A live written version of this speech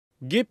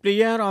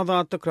Gepleýär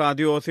Azatlyk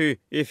radiosu.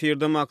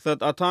 Eferde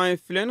maksat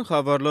Ataýew bilen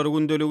Habarlar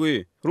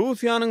gündeligi.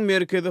 Russiýanyň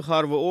Merkezi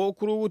Harby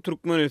okrugy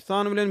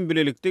Türkmenistan bilen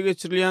bilelikde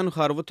geçirilýän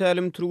harby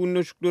tälim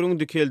türgünleşikleriniň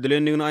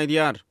dikeldilendigini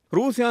aýdýar.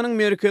 Russiýanyň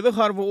Merkezi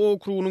Harby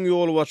okrugynyň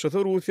ýolbaşçysy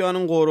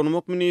Russiýanyň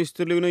Gorunmak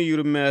ministrligine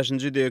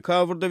 25-nji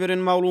dekabrda beren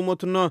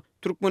maglumatyny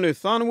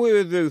Türkmenistan we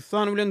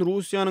Özbegistan bilen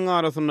Russiýanyň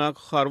arasyndaky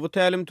harby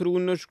tälim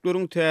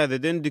türgünleşikleriniň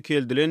täzeden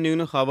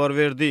dikeldilendigini habar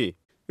berdi.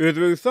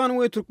 Özbegistan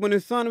we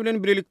Türkmenistan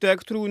bilen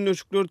bilelikdäki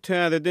türgünleşikler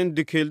täzeden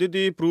dikeldi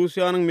diýip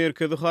Russiýanyň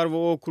Merkezi Harby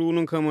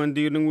okrugynyň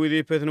komandiriniň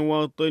wezipetini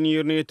wagtdan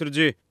ýerine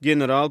ýetirji.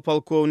 General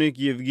polkovnik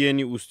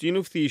Yevgeniy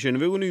Ustinow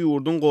Sişenbe güni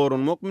ýurdun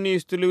Gorunmak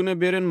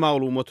ministrligine beren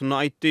maglumatyny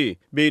aýtdy.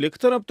 Beýleki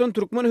tarapdan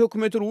Türkmen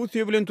hökümeti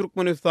Russiýa bilen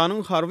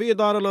Türkmenistanyň harby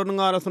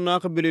edaralarynyň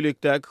arasyndaky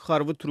bilelikdäki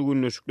harby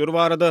türgünleşikler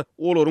barada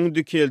olaryň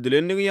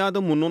dikeldilenligi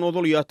ýa-da mundan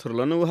ozal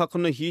ýatyrylanyny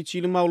hakynda hiç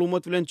ýyly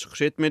maglumat bilen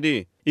çykyş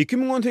etmedi.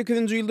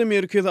 2018-nji ýylda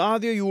Merkezi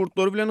Aziýa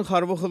ýurtlary bilen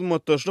harby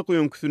hyzmatdaşlyk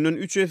öňküsünden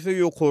 3 esse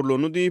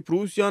ýokarlygyny diýip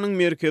Russiýanyň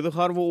Merkezi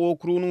Harby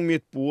okrugynyň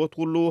medpuat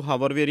gullugy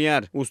habar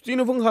berýär.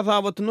 Ustinowyň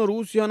hasabatyna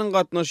Russiýanyň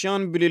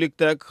gatnaşýan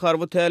bilelikdäki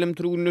harby tälim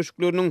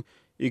türgünleşikleriniň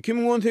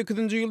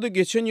 2018-nji ýylda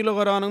geçen ýyla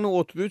garanyny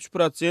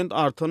 33%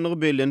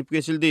 artanlygy bellenip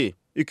geçildi.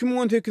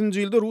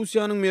 2018-nji ýylda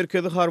Russiýanyň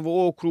Merkezi Harby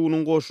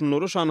okrugynyň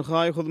goşunlary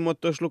Şanhaý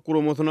hyzmatdaşlyk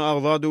guramasyna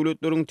agza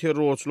döwletleriň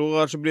terrorçylyga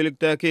garşy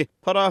bilelikdäki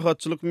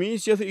parahatçylyk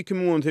missiýasy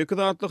 2018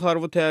 adly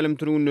harby tälim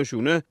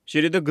türgünleşigine,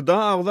 şeride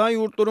gyda agza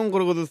ýurtlaryň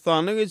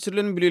Kyrgyzstana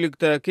geçirilen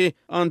bilelikdäki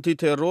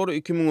antiterror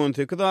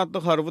 2018 adly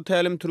harby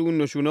tälim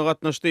türgünleşigine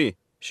gatnaşdy.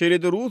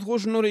 Şeride Rus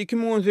goşunlary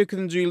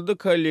 2018-nji ýylda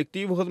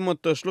kollektiw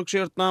hyzmatdaşlyk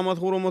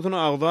şertnamasy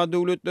guramasyna agza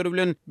döwletleri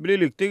bilen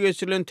bilelikde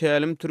geçirilen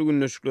tälim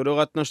türgünleşiklere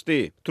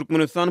gatnaşdy.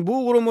 Türkmenistan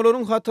bu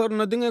guramalaryň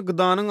hataryna diňe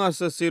gydanyň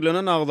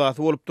assosiýalanyň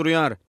agzasy bolup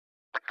durýar.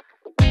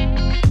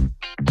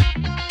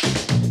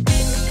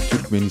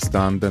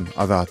 Türkmenistan'dan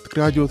Azatlyk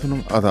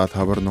radiosynyň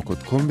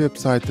azathabar.com web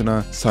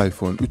saytyna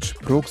Sayfon 3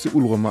 proxy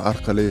ulgama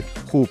arkaly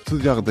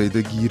howpsuz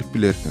ýagdaýda girip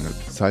bilersiňiz.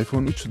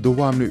 Sayfon 3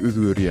 dowamly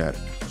özgörýär.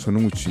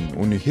 Şonuň üçin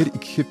ony her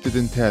 2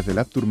 hepdeden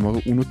täzelep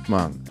durmagy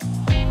unutmaň.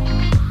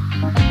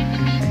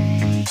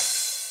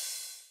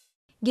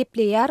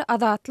 Gepleýär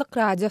Azatlyk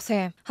radiosu.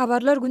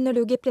 Habarlar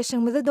gündeligi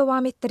gepleşigimizi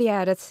dowam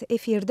etdirýäris.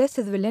 Eferde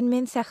siz bilen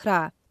men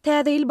Sahra.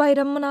 Täze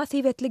bayram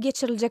münasibetli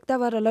geçiriljek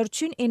dawaralar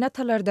üçin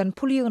enatalardan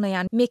pul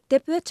ýygnaýan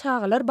mekdep we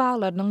çagalar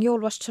baglarynyň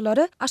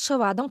ýolbaşçylary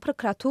Aşgabadyň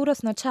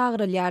prokuraturasyna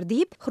çagyrylýar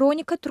diýip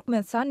Kronika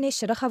Türkmenistan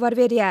neşri habar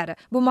berýär.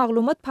 Bu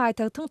maglumat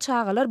paýtagtyň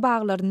çagalar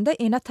baglarynda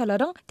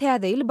enatalaryň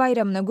täze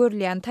bayramyna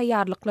görülýän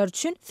taýýarlyklar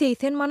üçin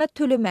 80 manat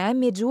tölemäge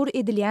mejbur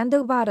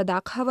edilýändigi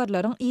baradaky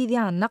habarlaryň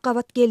ýygyanyna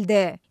gabat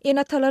geldi.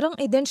 Enatalaryň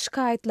eden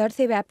şikaýetler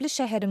sebäpli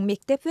şäheriň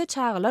mekdep we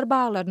çagalar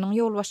baglarynyň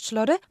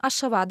ýolbaşçylary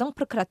Aşgabadyň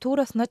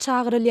prokuraturasyna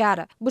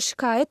çagyrylýar. Bu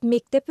şikaýet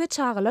mekdep we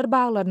çagalar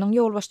baglarynyň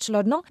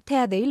ýolbaşçylarynyň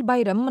täze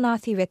bayram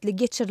münasibetli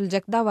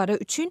geçiriljek dawara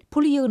üçin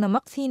pul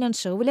ýygnamak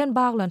synanşygy bilen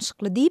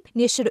baglanyşykly diýip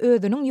neşir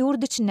özüniň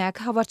ýurt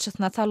içindäki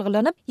habarçysyna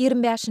salgylanyp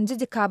 25-nji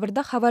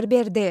dekabrda habar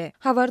berdi.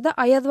 Habarda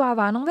Aýaz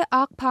babanyň we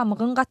ak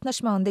pamygyň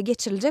gatnaşmagynda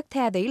geçiriljek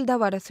täze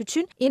dawarasy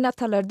üçin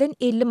enatalardan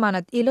 50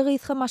 manat, eli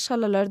gysga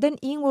maşgallalardan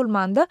iň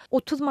bolmanda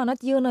 30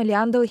 manat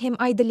ýygnalýandygy hem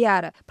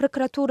aýdylýar.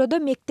 Prokuraturada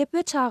mekdep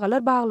we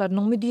çagalar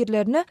baglarynyň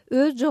müdirlerini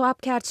öz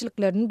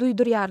jogapkärçiliklerini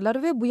duýdurýarlar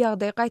we bu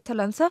ýagdaý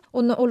gaýtalansa,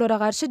 onu olara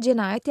garşy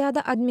jenaýat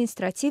ýa-da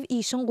administrativ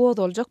işin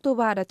gozaljak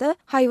barada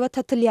haýwa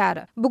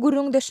tatylýar. Bu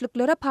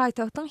gürüňdeşliklere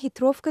paýtagtyň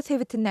Hitrovka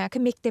sewitindäki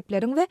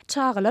mekdepleriň we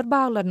çagalar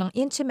baglarynyň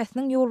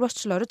ençemesiniň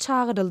ýolbaşçylary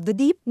çagyryldy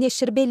diýip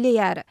neşir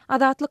belleýär.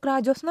 Azatlyk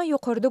radiosuna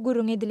ýokarda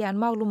gürüň edilýän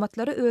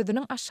maglumatlary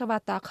özüniň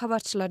Aşgabatdaky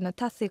habarçylaryna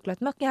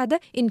tasdiklatmak ýa-da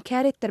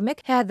inkar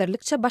etdirmek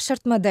häzirlikçe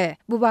başartmady.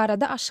 Bu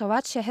barada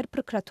Aşgabat şäher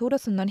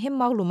prokuraturasyndan hem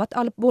maglumat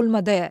alyp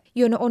bolmady.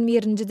 Ýöne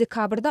 11-nji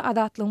dekabrda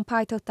Azatlygyň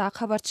paýtagtdaky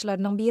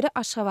habarçylarynyň biri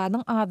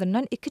Aşgabadyň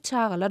adyndan 2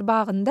 çagalar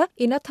bagynda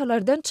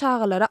enatalardan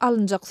çagalara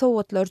alınjak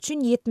sowgatlar üçin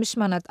 70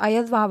 manat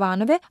Aýaz babany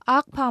we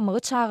ak pamygy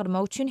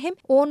çagyrmak üçin hem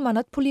 10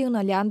 manat pul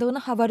ýygnalýandygyny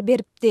habar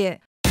beripdi.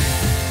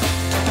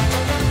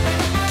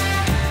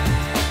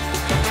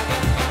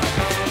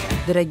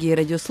 Дорогие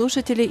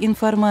радиослушатели,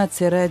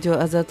 информация радио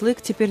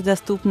 «Азатlyk» теперь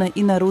доступна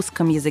и на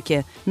русском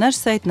языке. Наш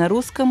сайт на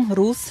русском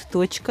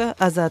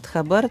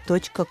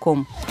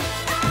rus.azathabar.com.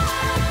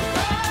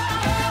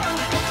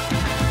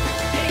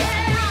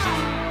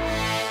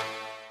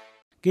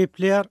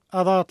 Gepleýär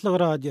Azatlyk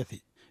radiosu.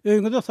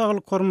 Öňüňizde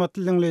saglyk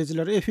hormatly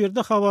dinleýijiler,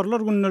 eferde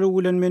habarlar günleri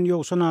bilen men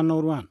ýogşan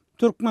Nurwan.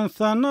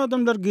 Türkmenistanyň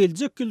adamlar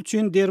geljek ýyl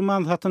üçin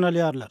derman satyn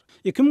alýarlar.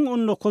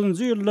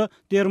 2019-njy ýylda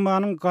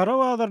dermanyň gara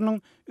bazarynyň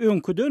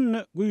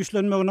öňküden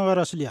güýçlenmegine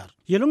garaşylýar.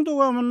 Ýylyň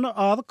dowamynda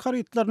azyk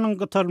harytlarynyň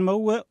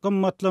gytalmagy we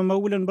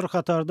gymmatlamagy bilen bir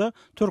katarda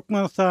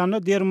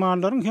Türkmenistanyň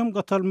dermanlaryň hem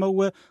gytalmagy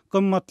we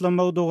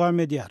gymmatlamagy dowam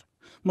edýär.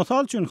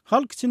 Mysal üçin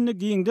halk içinde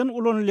giýiňden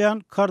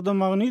ulanylýan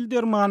kardamagnil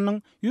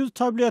dermanynyň 100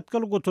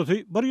 tabletkaly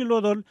gutusy bir ýyl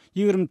odal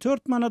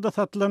 24 manada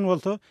satylan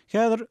bolsa,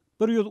 häzir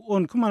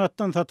 112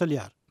 manatdan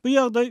satylýar. Bu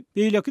ýagdaý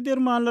beýleki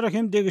dermanlara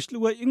hem degişli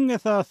we iň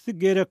esasy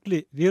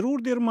gerekli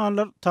zerur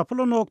dermanlar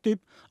tapylanok diýip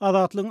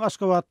Azatlygyň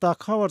Aşgabadyň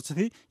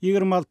habarçysy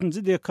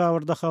 26-njy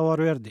dekabrda habar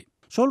berdi.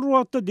 Şol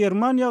wagtda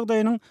derman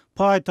ýagdaýynyň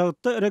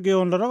paýtagtda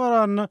regionlara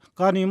garanyny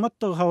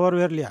ganymatdygy habar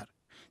berilýär.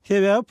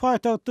 Sebäbi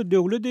paýtagtda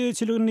döwlet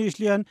eýçiligini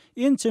işleýän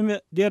ençeme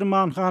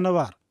dermanhana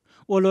bar.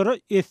 Olara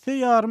esse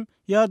ýarym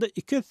ýa-da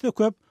 2 esse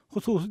köp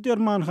hususy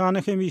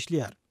dermanhana hem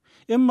işleýär.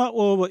 Emma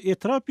o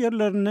etrap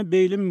yerlerine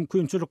beýle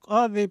mümkinçilik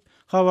az diýip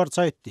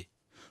habarça etdi.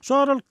 Şu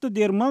aralykda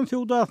derman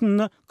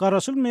sewdasyny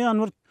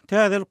garaşylmaýan bir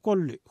täzelik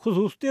boldy.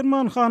 Hususy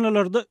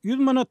dermanhanalarda 100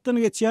 manatdan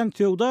geçýän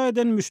sewda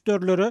eden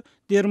müşterilere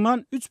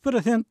derman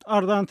 3%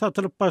 ardan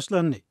satylyp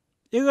başlandy.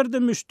 Egerde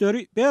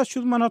müşteri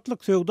 500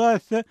 manatlyk sewda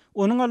etse,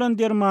 onuň alan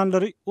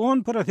dermanlary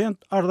 10%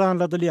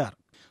 ardanladylýar.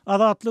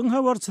 Azatlygyň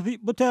habarçysy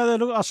bu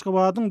täzelik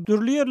Aşgabadyň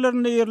dürli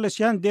ýerlerinde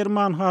ýerleşýän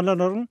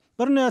dermanhanalarryň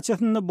bir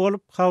näçesinde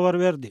bolup habar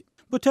berdi.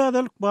 Bu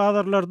täzelik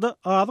bazarlarda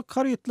azyk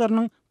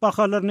harytlarynyň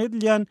bahalaryny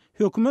edilýän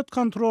hökümet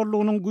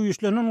kontrollugynyň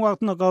güýçlenen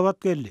wagtyna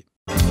gawat geldi.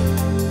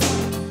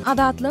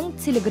 Azatlyň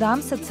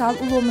Telegram sosial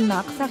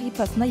ulgamyna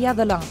sahypasyna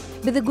ýazylaň.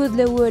 Bizi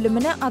gözle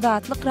bölümine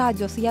Azatlyk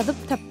radiosu ýazyp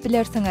tap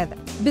bilersiňiz.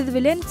 Biz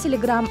bilen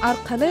Telegram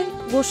arkaly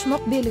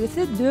goşmak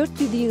belgisi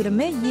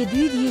 420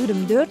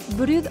 724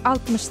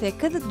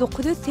 168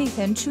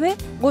 983 we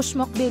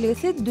goşmak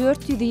belgisi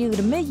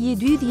 420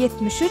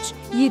 773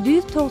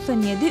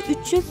 797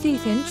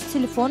 383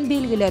 telefon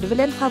belgileri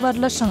bilen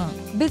habarlaşyň.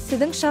 Biz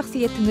siziň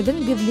şahsiýetiňizin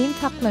gizlin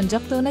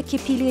saklanjakdygyna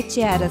kepillik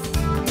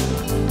etýäris.